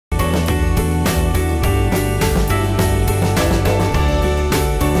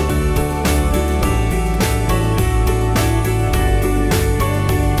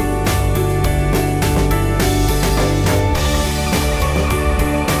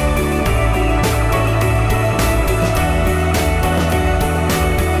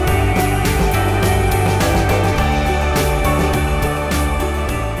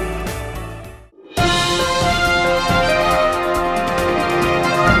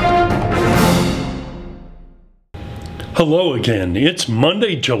Hello again. It's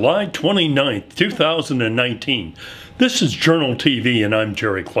Monday, July 29th, 2019. This is Journal TV and I'm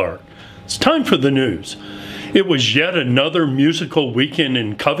Jerry Clark. It's time for the news. It was yet another musical weekend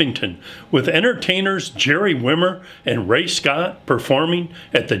in Covington with entertainers Jerry Wimmer and Ray Scott performing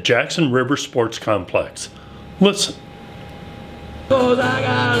at the Jackson River Sports Complex. Listen. 'Cause I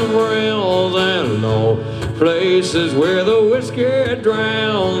got friends and know places where the whiskey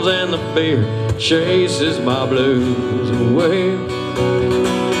drowns and the beer chases my blues away.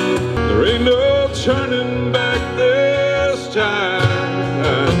 There ain't no turning back this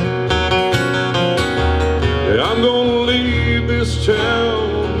time. Yeah, I'm gonna leave this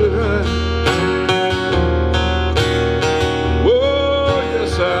town behind. Oh,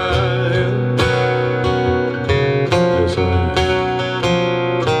 yes I am. Yes I am.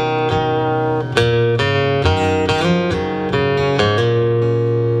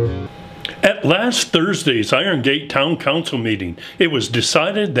 At last Thursday's Iron Gate Town Council meeting, it was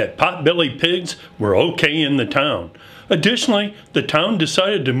decided that potbelly pigs were okay in the town. Additionally, the town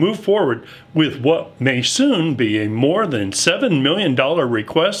decided to move forward with what may soon be a more than $7 million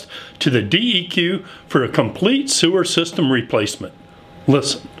request to the DEQ for a complete sewer system replacement.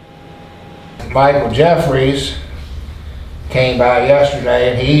 Listen. Michael Jeffries came by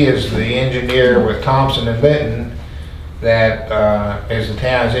yesterday, and he is the engineer with Thompson and Benton that is the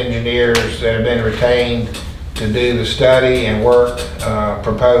town's engineers that have been retained to do the study and work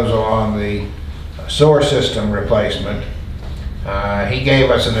proposal on the sewer system replacement. He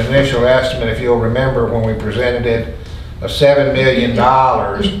gave us an initial estimate, if you'll remember when we presented it, of $7 million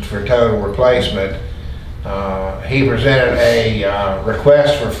for total replacement. He presented a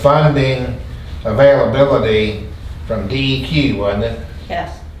request for funding availability from DEQ, wasn't it?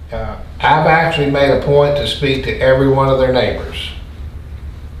 Yes. I've actually made a point to speak to every one of their neighbors,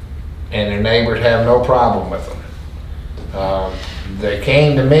 and their neighbors have no problem with them. They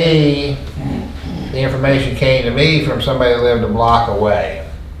came to me, the information came to me from somebody that lived a block away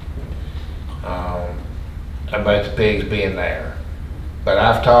about the pigs being there. But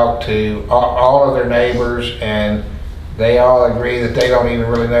I've talked to all of their neighbors, and they all agree that they don't even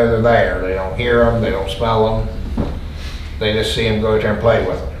really know they're there. They don't hear them, they don't smell them, they just see them go out there and play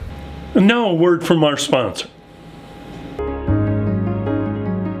with them. And now a word from our sponsor.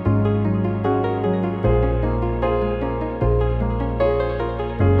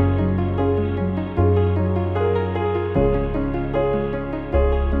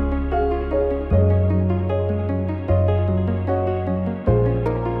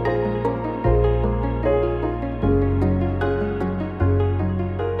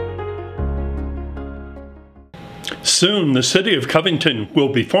 Soon, the city of Covington will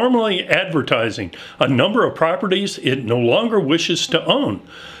be formally advertising a number of properties it no longer wishes to own.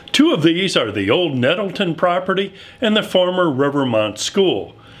 Two of these are the old Nettleton property and the former Rivermont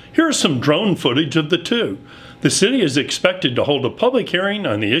School. Here is some drone footage of the two. The city is expected to hold a public hearing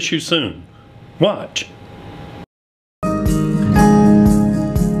on the issue soon. Watch.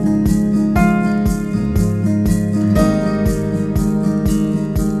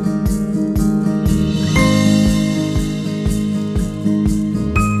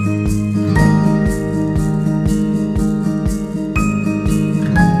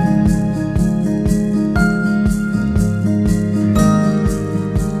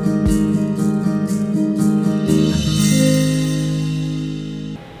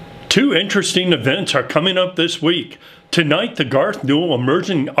 Two interesting events are coming up this week. Tonight, the Garth Newell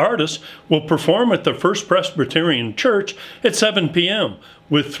Emerging Artist will perform at the First Presbyterian Church at 7 p.m.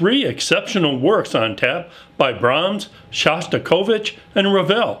 with three exceptional works on tap by Brahms, Shostakovich, and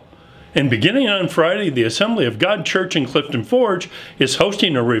Ravel. And beginning on Friday, the Assembly of God Church in Clifton Forge is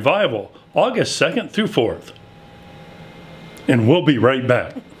hosting a revival, August 2nd through 4th. And we'll be right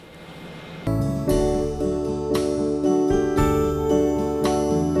back.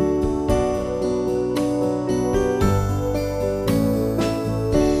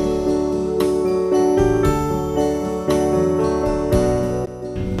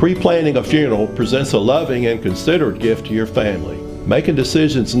 Pre-planning a funeral presents a loving and considered gift to your family. Making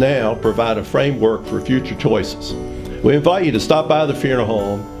decisions now provide a framework for future choices. We invite you to stop by the funeral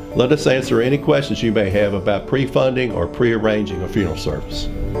home. Let us answer any questions you may have about pre-funding or pre-arranging a funeral service.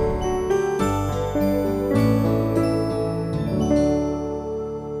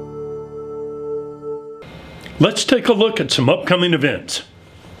 Let's take a look at some upcoming events.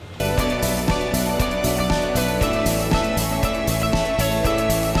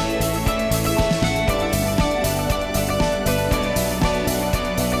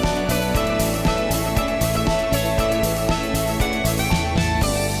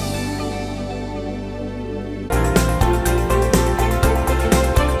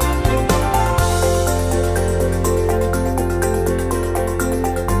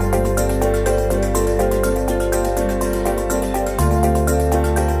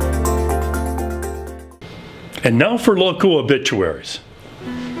 And now for local obituaries.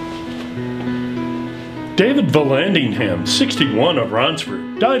 David Vallandingham, 61 of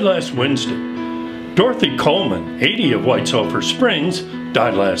Ronsford, died last Wednesday. Dorothy Coleman, 80 of White Sulphur Springs,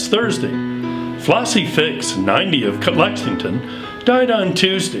 died last Thursday. Flossie Fix, 90 of Lexington, died on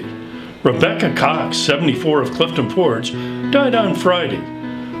Tuesday. Rebecca Cox, 74 of Clifton Forge, died on Friday.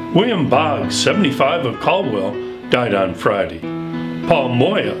 William Boggs, 75 of Caldwell, died on Friday. Paul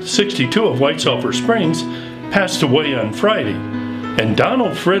Moya, 62 of White Sulphur Springs, passed away on Friday. And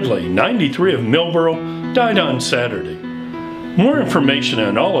Donald Fridley, 93 of Millboro, died on Saturday. More information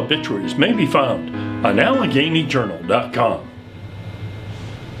on all obituaries may be found on AlleganyJournal.com.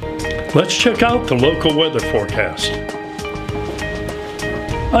 Let's check out the local weather forecast.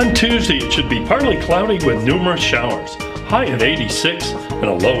 On Tuesday, it should be partly cloudy with numerous showers, high of 86 and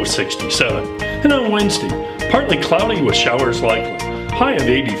a low of 67. And on Wednesday, partly cloudy with showers likely, high of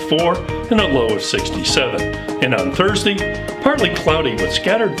 84 and a low of 67. And on Thursday, partly cloudy with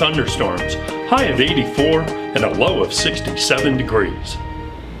scattered thunderstorms, high of 84 and a low of 67 degrees.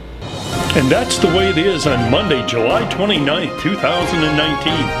 And that's the way it is on Monday, July 29,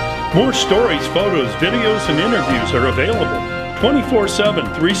 2019. More stories, photos, videos, and interviews are available 24/7,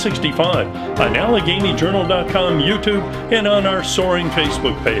 365 on AlleganyJournal.com, YouTube, and on our soaring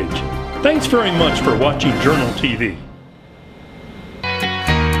Facebook page. Thanks very much for watching Journal TV.